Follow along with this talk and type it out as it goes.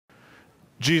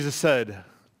Jesus said,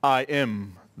 I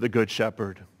am the good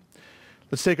shepherd.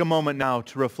 Let's take a moment now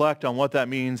to reflect on what that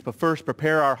means, but first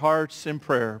prepare our hearts in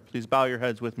prayer. Please bow your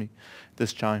heads with me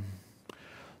this time.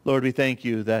 Lord, we thank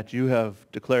you that you have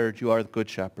declared you are the good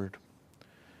shepherd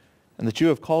and that you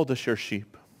have called us your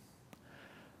sheep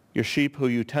who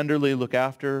you tenderly look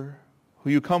after, who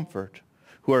you comfort,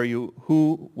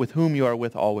 with whom you are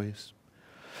with always.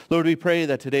 Lord, we pray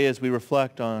that today as we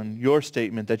reflect on your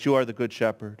statement that you are the good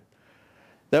shepherd,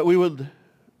 that we would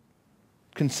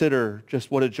consider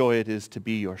just what a joy it is to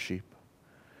be your sheep.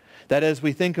 That as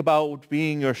we think about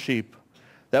being your sheep,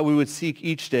 that we would seek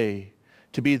each day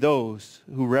to be those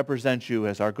who represent you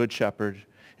as our good shepherd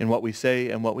in what we say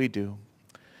and what we do.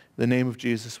 In the name of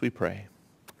Jesus we pray.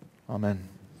 Amen.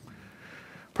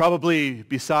 Probably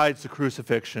besides the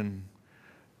crucifixion,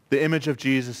 the image of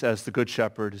Jesus as the good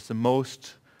shepherd is the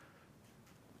most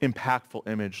impactful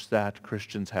image that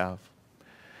Christians have.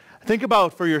 Think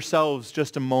about for yourselves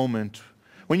just a moment.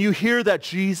 When you hear that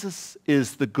Jesus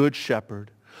is the good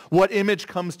shepherd, what image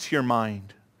comes to your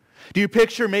mind? Do you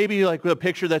picture maybe like the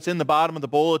picture that's in the bottom of the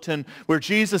bulletin where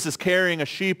Jesus is carrying a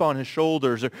sheep on his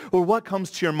shoulders? Or what comes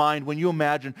to your mind when you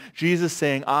imagine Jesus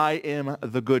saying, I am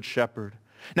the good shepherd?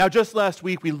 Now, just last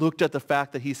week, we looked at the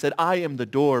fact that he said, I am the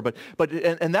door,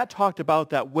 and that talked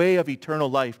about that way of eternal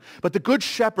life. But the Good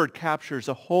Shepherd captures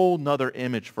a whole nother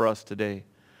image for us today.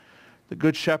 The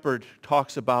Good Shepherd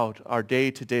talks about our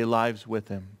day-to-day lives with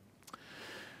him.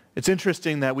 It's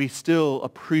interesting that we still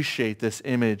appreciate this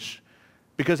image,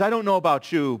 because I don't know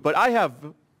about you, but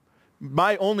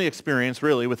my only experience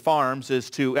really with farms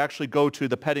is to actually go to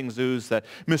the petting zoos that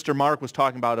Mr. Mark was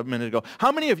talking about a minute ago.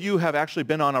 How many of you have actually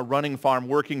been on a running farm,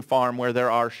 working farm where there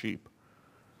are sheep?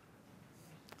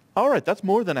 All right, that's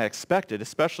more than I expected,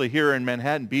 especially here in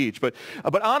Manhattan Beach. But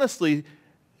honestly,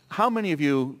 how many of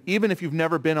you, even if you've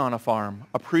never been on a farm,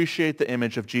 appreciate the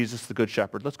image of Jesus the Good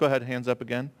Shepherd? Let's go ahead, hands up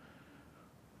again.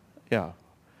 Yeah.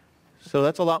 So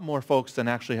that's a lot more folks than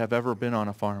actually have ever been on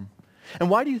a farm. And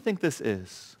why do you think this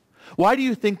is? Why do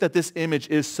you think that this image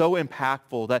is so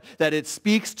impactful, that it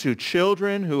speaks to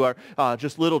children who are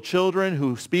just little children,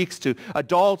 who speaks to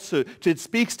adults, it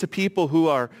speaks to people who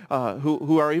are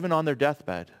even on their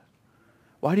deathbed?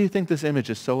 Why do you think this image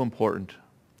is so important?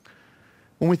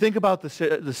 When we think about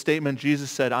the statement,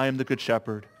 Jesus said, I am the good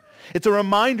shepherd, it's a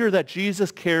reminder that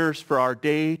Jesus cares for our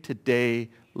day-to-day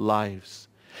lives.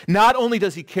 Not only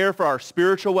does he care for our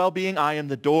spiritual well-being, I am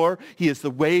the door, he is the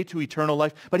way to eternal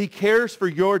life, but he cares for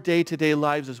your day-to-day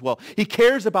lives as well. He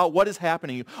cares about what is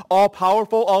happening.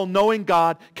 All-powerful, all-knowing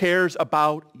God cares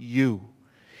about you.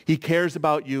 He cares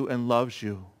about you and loves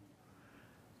you.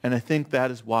 And I think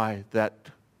that is why that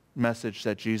message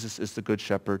that Jesus is the Good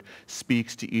Shepherd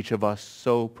speaks to each of us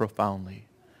so profoundly.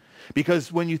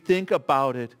 Because when you think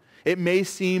about it, it may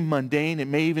seem mundane, it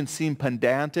may even seem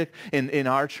pedantic in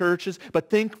our churches, but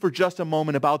think for just a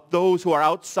moment about those who are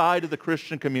outside of the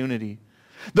Christian community.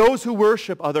 Those who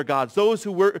worship other gods, those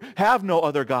who have no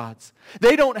other gods.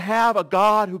 They don't have a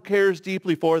God who cares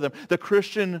deeply for them. The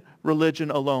Christian religion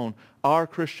alone, our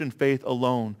Christian faith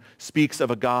alone, speaks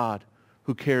of a God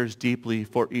who cares deeply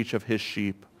for each of his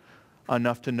sheep,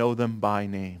 enough to know them by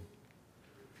name.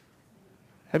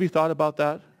 Have you thought about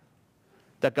that?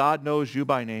 That God knows you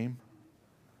by name?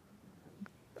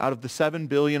 Out of the 7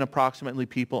 billion approximately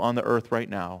people on the earth right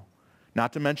now,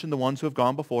 not to mention the ones who have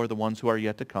gone before, the ones who are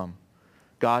yet to come,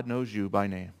 God knows you by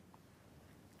name.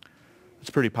 It's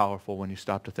pretty powerful when you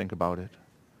stop to think about it.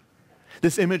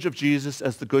 This image of Jesus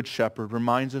as the Good Shepherd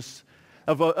reminds us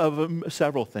of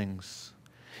several things.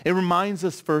 It reminds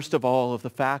us, first of all, of the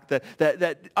fact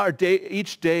that our day,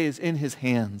 each day is in his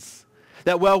hands.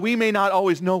 That while we may not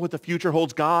always know what the future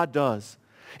holds, God does.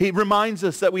 He reminds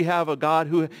us that we have a God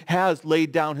who has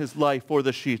laid down his life for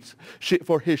his sheep,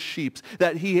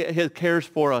 that he cares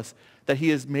for us, that he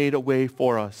has made a way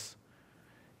for us.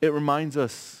 It reminds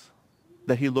us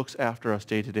that he looks after us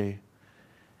day to day.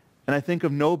 And I think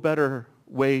of no better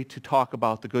way to talk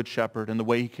about the Good Shepherd and the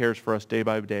way he cares for us day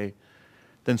by day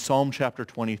than Psalm chapter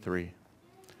 23.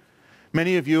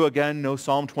 Many of you, again, know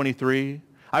Psalm 23.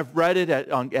 I've read it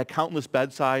at countless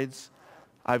bedsides.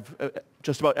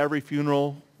 Just about every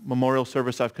funeral memorial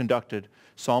service I've conducted,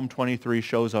 Psalm 23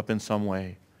 shows up in some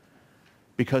way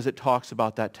because it talks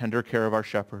about that tender care of our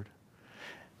shepherd.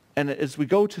 And as we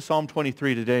go to Psalm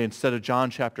 23 today instead of John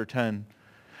chapter 10,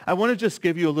 I want to just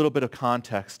give you a little bit of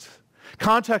context.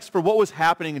 Context for what was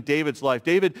happening in David's life.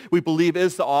 David, we believe,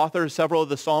 is the author of several of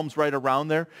the Psalms right around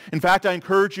there. In fact, I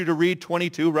encourage you to read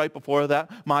 22 right before that.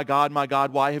 My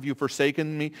God, why have you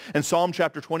forsaken me? And Psalm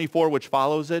chapter 24, which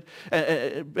follows it.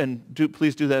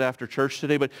 Please do that after church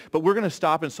today. But we're going to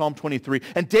stop in Psalm 23.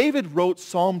 And David wrote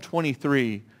Psalm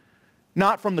 23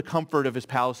 not from the comfort of his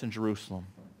palace in Jerusalem.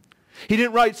 He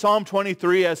didn't write Psalm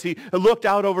 23 as he looked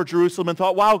out over Jerusalem and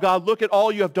thought, wow, God, look at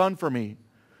all you have done for me.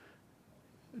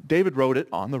 David wrote it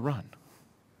on the run.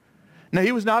 Now,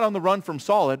 he was not on the run from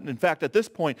Saul. In fact, at this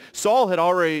point, Saul had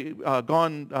already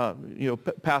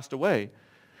passed away.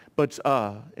 But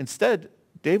instead,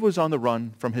 David was on the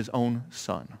run from his own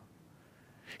son.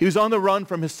 He was on the run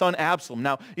from his son Absalom.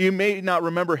 Now, you may not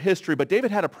remember history, but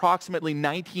David had approximately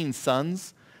 19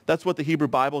 sons. That's what the Hebrew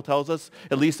Bible tells us.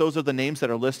 At least those are the names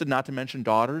that are listed, not to mention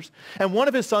daughters. And one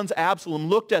of his sons, Absalom,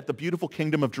 looked at the beautiful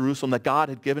kingdom of Jerusalem that God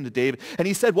had given to David, and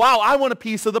he said, wow, I want a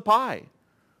piece of the pie.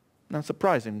 Not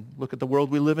surprising. Look at the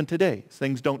world we live in today.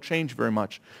 Things don't change very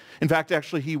much. In fact,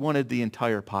 actually, he wanted the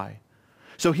entire pie.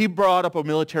 So he brought up a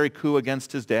military coup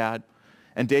against his dad,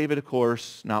 and David, of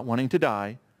course, not wanting to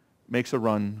die, makes a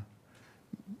run,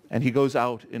 and he goes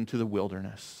out into the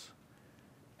wilderness.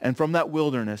 And from that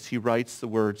wilderness, he writes the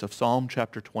words of Psalm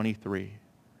chapter 23.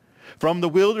 From the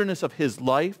wilderness of his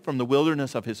life, from the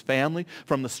wilderness of his family,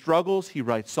 from the struggles, he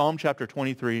writes Psalm chapter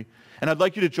 23. And I'd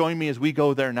like you to join me as we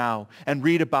go there now and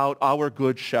read about our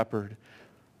good shepherd.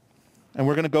 And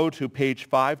we're going to go to page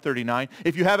 539.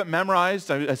 If you haven't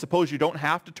memorized, I suppose you don't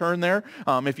have to turn there.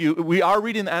 We are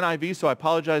reading the NIV, so I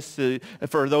apologize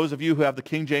for those of you who have the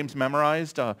King James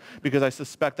memorized, because I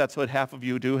suspect that's what half of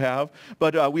you do have.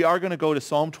 But we are going to go to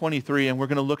Psalm 23, and we're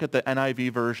going to look at the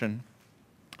NIV version.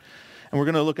 And we're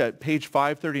going to look at page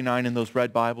 539 in those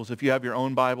red Bibles. If you have your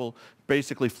own Bible,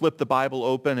 basically flip the Bible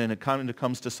open, and it kind of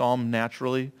comes to Psalm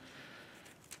naturally.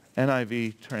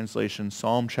 NIV translation,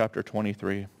 Psalm chapter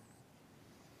 23.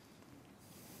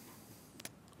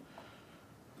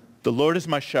 The Lord is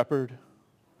my shepherd.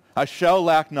 I shall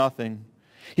lack nothing.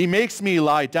 He makes me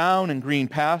lie down in green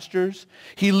pastures.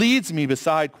 He leads me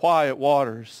beside quiet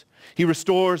waters. He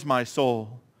restores my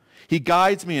soul. He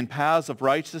guides me in paths of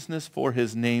righteousness for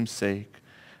his name's sake.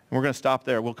 And we're going to stop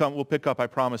there. We'll pick up, I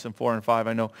promise, in 4 and 5.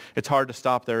 I know it's hard to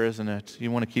stop there, isn't it?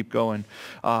 You want to keep going.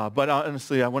 But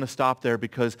honestly, I want to stop there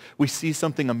because we see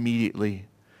something immediately.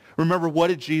 Remember, what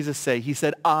did Jesus say? He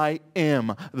said, I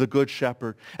am the good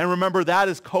shepherd. And remember, that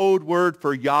is code word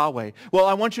for Yahweh. Well,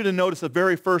 I want you to notice the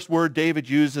very first word David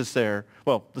uses there.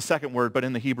 Well, the second word, but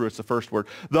in the Hebrew, it's the first word.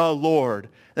 The Lord.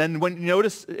 And when you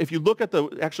notice, if you look at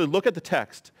the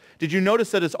text, did you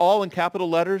notice that it's all in capital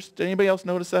letters? Did anybody else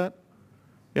notice that?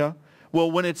 Yeah? Well,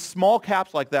 when it's small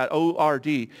caps like that,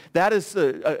 O-R-D, that is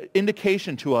an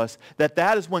indication to us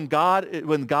that is when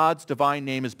God's divine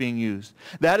name is being used.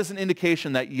 That is an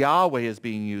indication that Yahweh is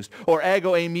being used, or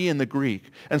ego eimi in the Greek.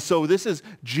 And so this is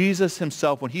Jesus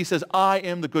himself. When he says, I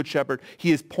am the good shepherd,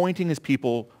 he is pointing his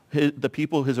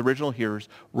original hearers,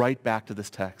 right back to this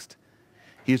text.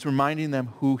 He is reminding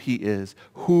them who he is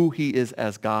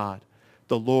as God,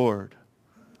 the Lord,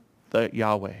 the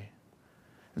Yahweh.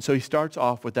 And so he starts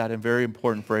off with that very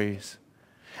important phrase.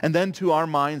 And then to our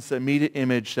minds, the immediate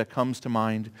image that comes to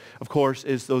mind, of course,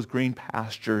 is those green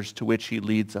pastures to which he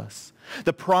leads us.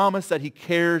 The promise that he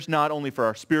cares not only for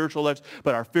our spiritual lives,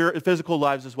 but our physical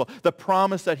lives as well. The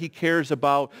promise that he cares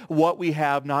about what we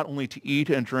have, not only to eat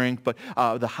and drink, but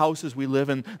the houses we live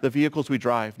in, the vehicles we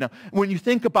drive. Now, when you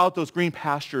think about those green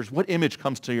pastures, what image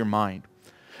comes to your mind?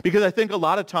 Because I think a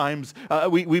lot of times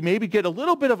we maybe get a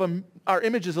little bit of our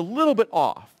image is a little bit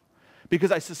off. Because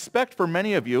I suspect for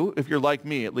many of you, if you're like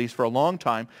me, at least for a long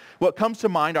time, what comes to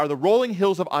mind are the rolling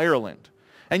hills of Ireland.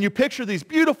 And you picture these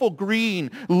beautiful green,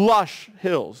 lush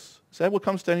hills. Is that what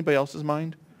comes to anybody else's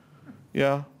mind?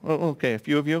 Yeah? Well, okay, a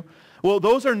few of you. Well,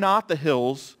 those are not the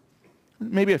hills,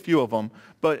 maybe a few of them,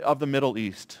 but of the Middle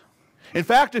East. In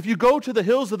fact, if you go to the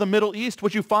hills of the Middle East,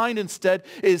 what you find instead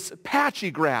is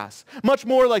patchy grass, much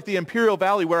more like the Imperial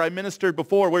Valley where I ministered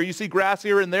before, where you see grass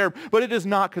here and there, but it is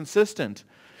not consistent.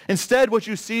 Instead, what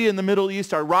you see in the Middle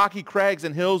East are rocky crags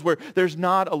and hills where there's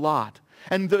not a lot.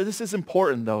 And this is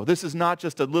important, though. This is not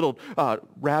just a little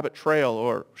rabbit trail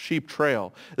or sheep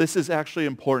trail. This is actually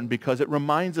important because it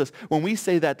reminds us when we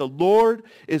say that the Lord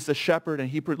is the shepherd and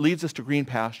he leads us to green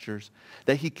pastures,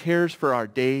 that he cares for our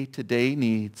day-to-day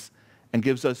needs and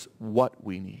gives us what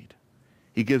we need.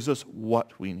 He gives us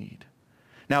what we need.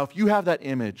 Now, if you have that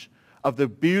image of the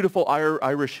beautiful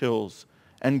Irish hills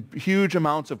and huge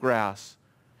amounts of grass,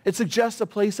 it suggests a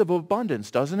place of abundance,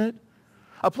 doesn't it?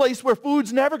 A place where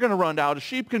food's never going to run out. A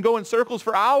sheep can go in circles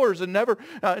for hours and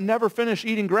never finish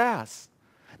eating grass.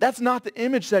 That's not the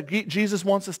image that Jesus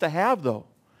wants us to have, though.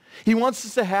 He wants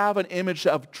us to have an image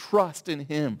of trust in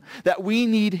him, that we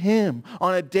need him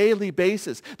on a daily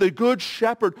basis. The good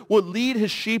shepherd would lead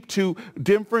his sheep to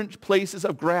different places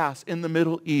of grass in the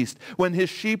Middle East. When his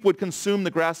sheep would consume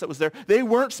the grass that was there, they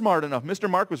weren't smart enough. Mr.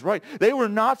 Mark was right. They were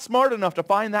not smart enough to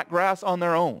find that grass on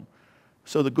their own.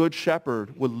 So the good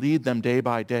shepherd would lead them day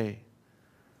by day.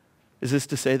 Is this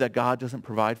to say that God doesn't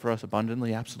provide for us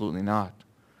abundantly? Absolutely not.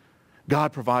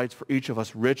 God provides for each of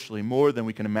us richly, more than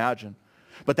we can imagine.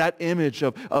 But that image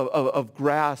of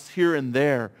grass here and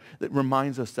there that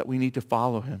reminds us that we need to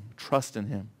follow him, trust in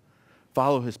him,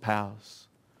 follow his paths.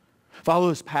 Follow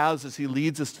his paths as he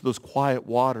leads us to those quiet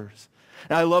waters.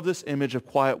 And I love this image of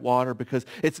quiet water because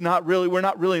we're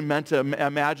not really meant to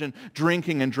imagine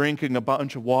drinking a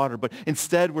bunch of water, but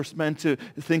instead we're meant to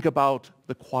think about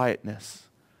the quietness.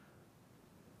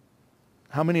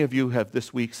 How many of you have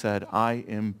this week said, I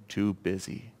am too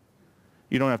busy?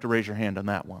 You don't have to raise your hand on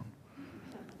that one.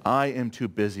 I am too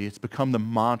busy. It's become the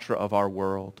mantra of our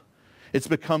world. It's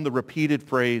become the repeated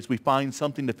phrase. We find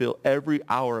something to fill every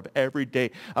hour of every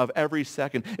day, of every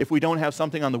second. If we don't have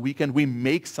something on the weekend, we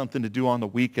make something to do on the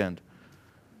weekend.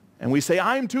 And we say,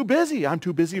 I'm too busy. I'm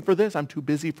too busy for this. I'm too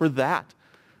busy for that.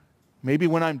 Maybe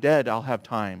when I'm dead, I'll have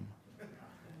time.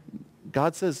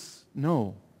 God says,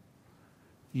 no.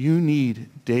 You need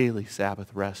daily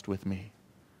Sabbath rest with me.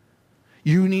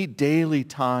 You need daily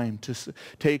time to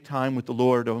take time with the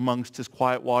Lord amongst his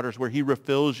quiet waters where he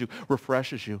refills you,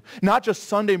 refreshes you. Not just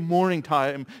Sunday morning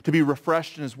time to be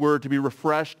refreshed in his word, to be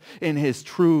refreshed in his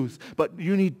truths, but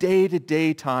you need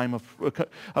day-to-day time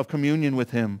of communion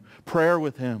with him, prayer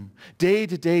with him,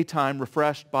 day-to-day time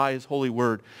refreshed by his holy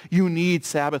word. You need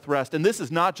Sabbath rest. And this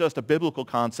is not just a biblical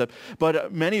concept,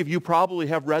 but many of you probably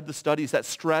have read the studies that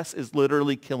stress is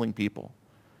literally killing people.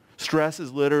 Stress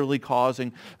is literally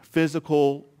causing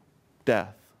physical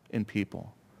death in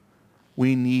people.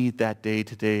 We need that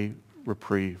day-to-day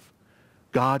reprieve.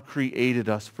 God created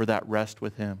us for that rest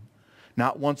with him.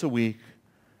 Not once a week,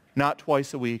 not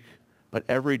twice a week, but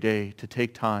every day to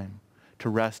take time to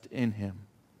rest in him.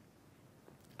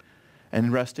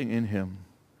 And resting in him,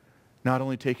 not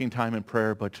only taking time in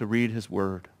prayer, but to read his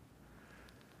word.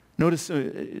 Notice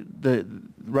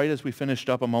right as we finished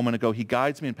up a moment ago, he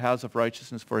guides me in paths of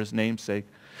righteousness for his name's sake.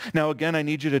 Now again, I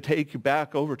need you to take you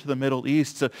back over to the Middle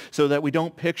East so that we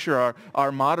don't picture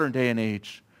our modern day and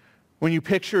age. When you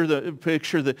picture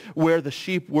where the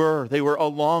sheep were, they were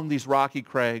along these rocky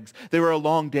crags. They were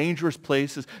along dangerous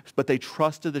places, but they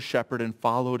trusted the shepherd and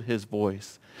followed his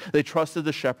voice. They trusted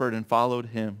the shepherd and followed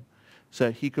him so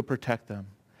that he could protect them.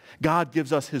 God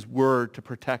gives us his word to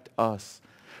protect us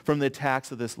from the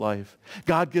attacks of this life.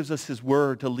 God gives us his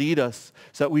word to lead us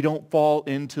so that we don't fall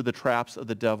into the traps of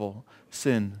the devil,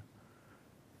 sin,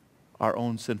 our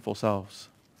own sinful selves.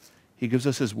 He gives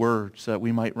us his word so that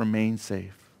we might remain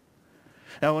safe.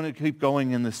 Now I want to keep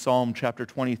going in this Psalm chapter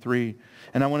 23,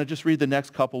 and I want to just read the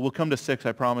next couple. We'll come to 6,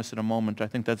 I promise, in a moment. I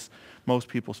think that's most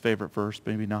people's favorite verse,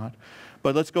 maybe not.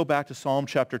 But let's go back to Psalm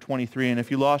chapter 23, and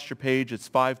if you lost your page, it's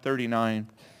 539.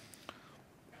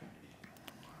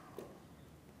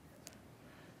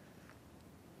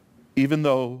 Even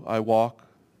though I walk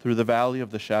through the valley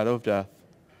of the shadow of death,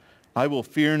 I will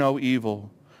fear no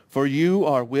evil, for you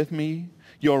are with me.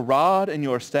 Your rod and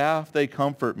your staff, they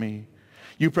comfort me.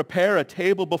 You prepare a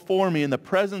table before me in the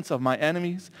presence of my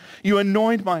enemies. You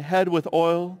anoint my head with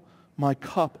oil. My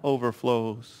cup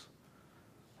overflows.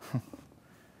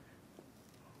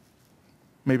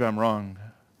 Maybe I'm wrong.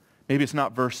 Maybe it's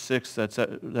not verse 6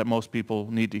 that most people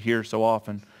need to hear so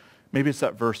often. Maybe it's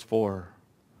that verse 4.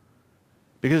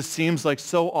 Because it seems like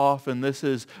so often this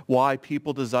is why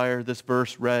people desire this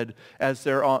verse read as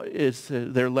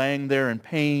they're laying there in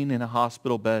pain in a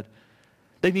hospital bed.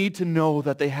 They need to know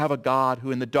that they have a God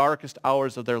who in the darkest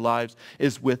hours of their lives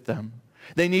is with them.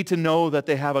 They need to know that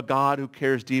they have a God who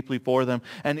cares deeply for them.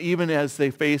 And even as they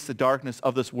face the darkness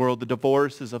of this world, the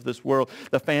divorces of this world,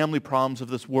 the family problems of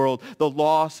this world, the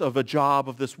loss of a job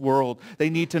of this world,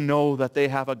 they need to know that they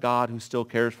have a God who still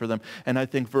cares for them. And I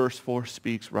think verse 4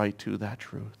 speaks right to that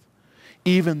truth.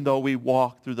 Even though we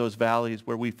walk through those valleys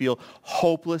where we feel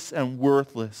hopeless and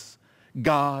worthless,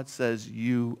 God says,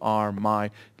 you are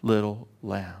my little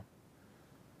lamb.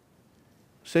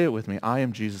 Say it with me. I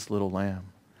am Jesus' little lamb.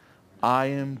 I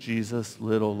am Jesus'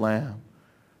 little lamb.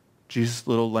 Jesus'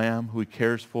 little lamb who he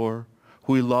cares for,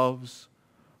 who he loves,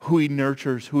 who he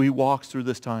nurtures, who he walks through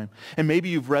this time. And maybe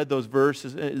you've read those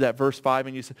verses, that verse 5,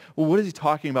 and you said, well, what is he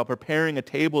talking about? Preparing a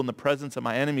table in the presence of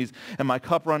my enemies and my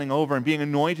cup running over and being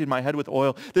anointed my head with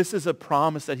oil. This is a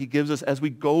promise that he gives us as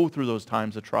we go through those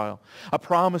times of trial. A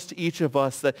promise to each of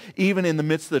us that even in the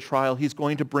midst of the trial, he's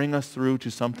going to bring us through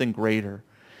to something greater.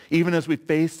 Even as we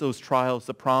face those trials,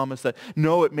 the promise that,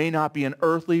 no, it may not be an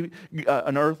earthly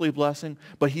blessing,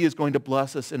 but he is going to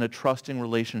bless us in a trusting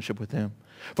relationship with him.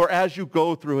 For as you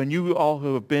go through, and you all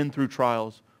who have been through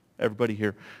trials, everybody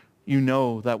here, you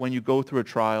know that when you go through a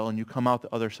trial and you come out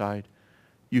the other side,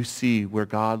 you see where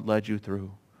God led you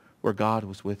through, where God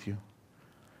was with you.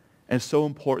 And it's so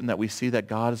important that we see that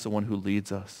God is the one who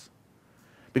leads us.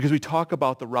 Because we talk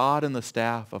about the rod and the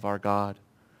staff of our God.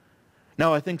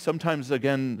 Now, I think sometimes,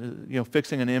 again,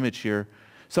 fixing an image here,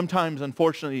 sometimes,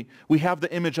 unfortunately, we have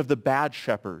the image of the bad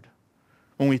shepherd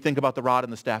when we think about the rod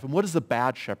and the staff. And what does the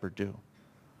bad shepherd do?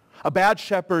 A bad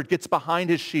shepherd gets behind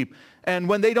his sheep, and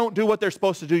when they don't do what they're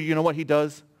supposed to do, you know what he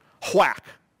does? Whack!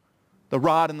 The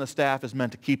rod and the staff is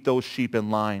meant to keep those sheep in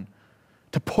line,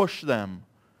 to push them,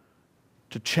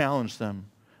 to challenge them.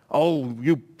 Oh,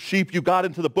 you sheep, you got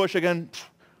into the bush again?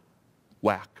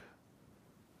 Whack.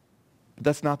 But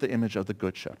that's not the image of the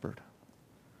good shepherd.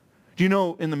 Do you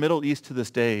know in the Middle East to this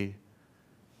day,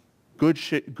 good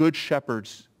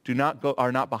shepherds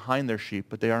are not behind their sheep,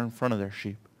 but they are in front of their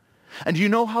sheep. And do you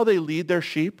know how they lead their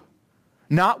sheep?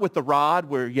 Not with the rod,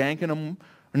 we're yanking them,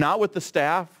 not with the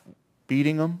staff,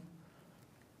 beating them.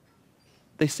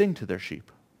 They sing to their sheep.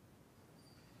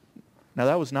 Now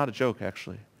that was not a joke,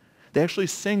 actually. They actually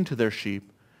sing to their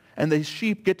sheep, and the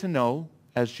sheep get to know,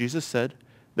 as Jesus said,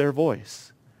 their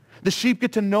voice. The sheep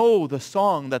get to know the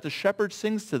song that the shepherd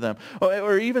sings to them.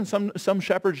 Or even some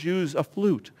shepherds use a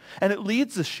flute. And it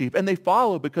leads the sheep, and they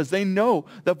follow because they know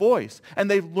the voice. And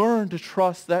they've learned to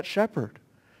trust that shepherd.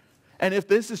 And if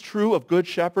this is true of good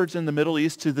shepherds in the Middle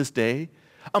East to this day,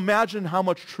 imagine how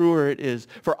much truer it is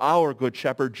for our good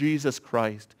shepherd, Jesus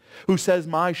Christ, who says,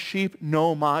 my sheep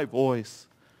know my voice.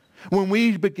 When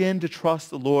we begin to trust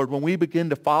the Lord, when we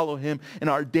begin to follow him in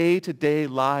our day-to-day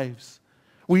lives,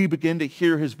 we begin to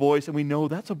hear his voice, and we know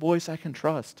that's a voice I can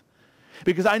trust.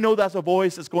 Because I know that's a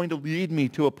voice that's going to lead me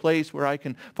to a place where I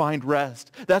can find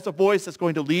rest. That's a voice that's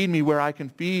going to lead me where I can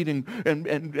feed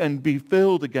and be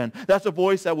filled again. That's a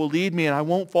voice that will lead me and I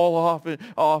won't fall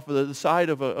off the side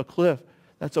of a cliff.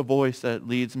 That's a voice that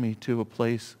leads me to a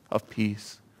place of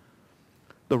peace.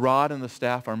 The rod and the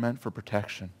staff are meant for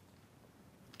protection.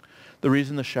 The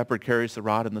reason the shepherd carries the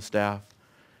rod and the staff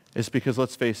is because,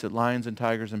 let's face it, lions and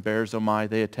tigers and bears, oh my,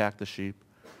 they attack the sheep.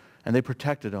 And they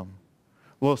protected them.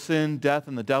 Will sin, death,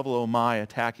 and the devil, oh my,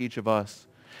 attack each of us?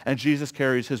 And Jesus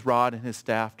carries his rod and his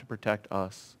staff to protect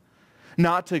us.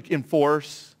 Not to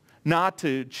enforce, not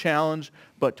to challenge,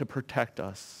 but to protect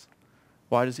us.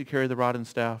 Why does he carry the rod and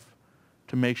staff?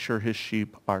 To make sure his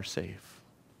sheep are safe.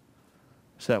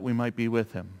 So that we might be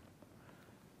with him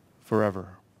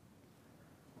forever.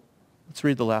 Let's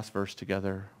read the last verse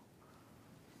together.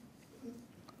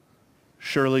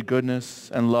 Surely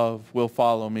goodness and love will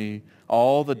follow me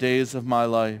all the days of my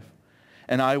life,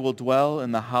 and I will dwell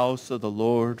in the house of the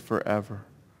Lord forever.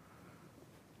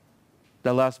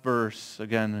 That last verse,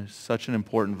 again, is such an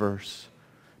important verse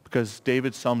because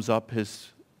David sums up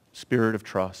his spirit of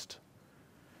trust.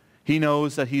 He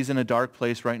knows that he's in a dark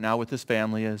place right now with his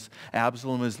family as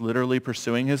Absalom is literally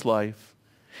pursuing his life.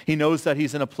 He knows that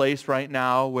he's in a place right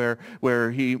now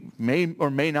where he may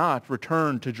or may not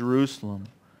return to Jerusalem.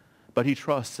 But he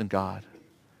trusts in God.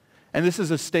 And this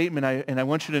is a statement, and I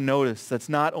want you to notice, that's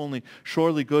not only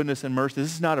surely goodness and mercy.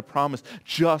 This is not a promise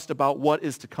just about what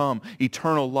is to come,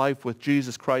 eternal life with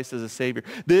Jesus Christ as a Savior.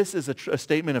 This is a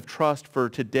statement of trust for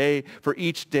today, for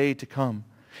each day to come.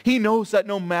 He knows that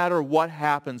no matter what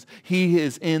happens, he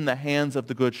is in the hands of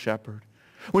the Good Shepherd.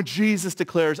 When Jesus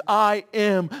declares, I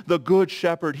am the good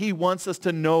shepherd, he wants us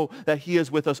to know that he is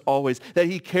with us always, that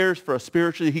he cares for us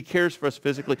spiritually, he cares for us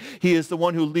physically. He is the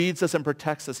one who leads us and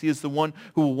protects us. He is the one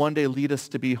who will one day lead us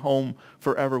to be home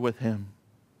forever with him.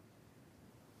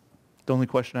 The only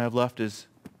question I have left is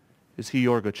he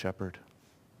your good shepherd?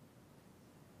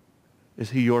 Is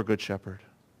he your good shepherd?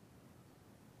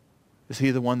 Is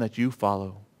he the one that you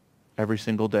follow every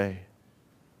single day?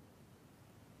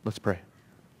 Let's pray.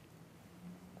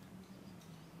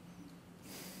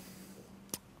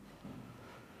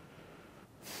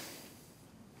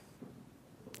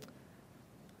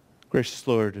 Gracious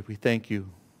Lord, we thank you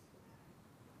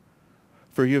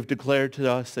for you have declared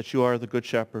to us that you are the good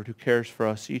shepherd who cares for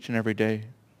us each and every day.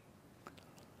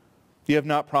 You have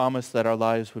not promised that our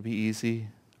lives would be easy,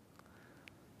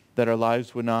 that our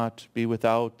lives would not be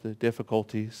without the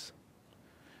difficulties.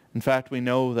 In fact, we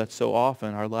know that so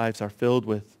often our lives are filled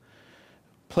with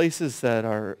places that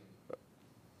are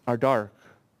dark.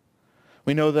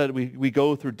 We know that we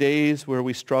go through days where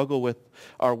we struggle with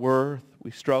our worth,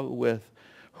 we struggle with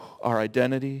our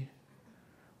identity,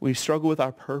 we struggle with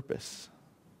our purpose.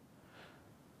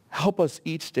 Help us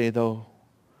each day, though,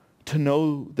 to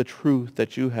know the truth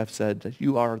that you have said, that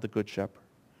you are the Good Shepherd.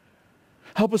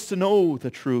 Help us to know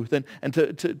the truth and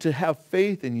to have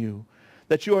faith in you,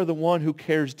 that you are the one who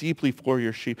cares deeply for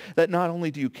your sheep, that not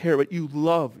only do you care, but you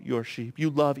love your sheep. You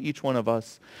love each one of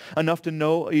us enough to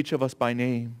know each of us by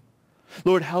name.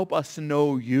 Lord, help us to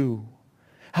know you.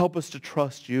 Help us to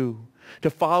trust you, to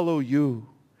follow you.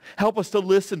 Help us to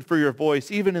listen for your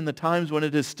voice, even in the times when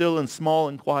it is still and small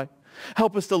and quiet.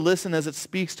 Help us to listen as it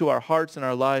speaks to our hearts and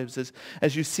our lives,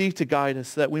 as you seek to guide us,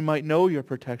 so that we might know your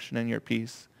protection and your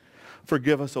peace.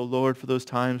 Forgive us, O Lord, for those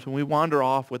times when we wander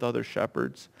off with other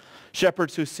shepherds,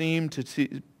 shepherds who seem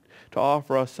to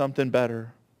offer us something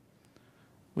better.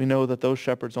 We know that those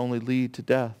shepherds only lead to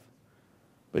death,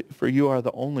 but for you are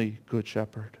the only good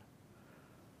shepherd.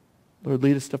 Lord,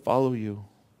 lead us to follow you,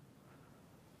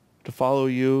 follow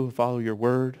your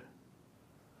word,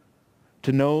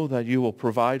 to know that you will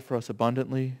provide for us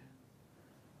abundantly,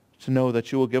 to know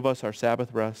that you will give us our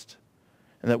Sabbath rest,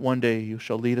 and that one day you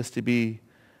shall lead us to be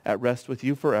at rest with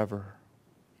you forever.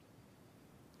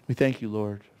 We thank you,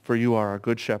 Lord, for you are our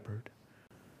good shepherd.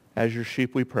 As your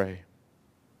sheep we pray.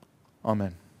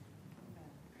 Amen.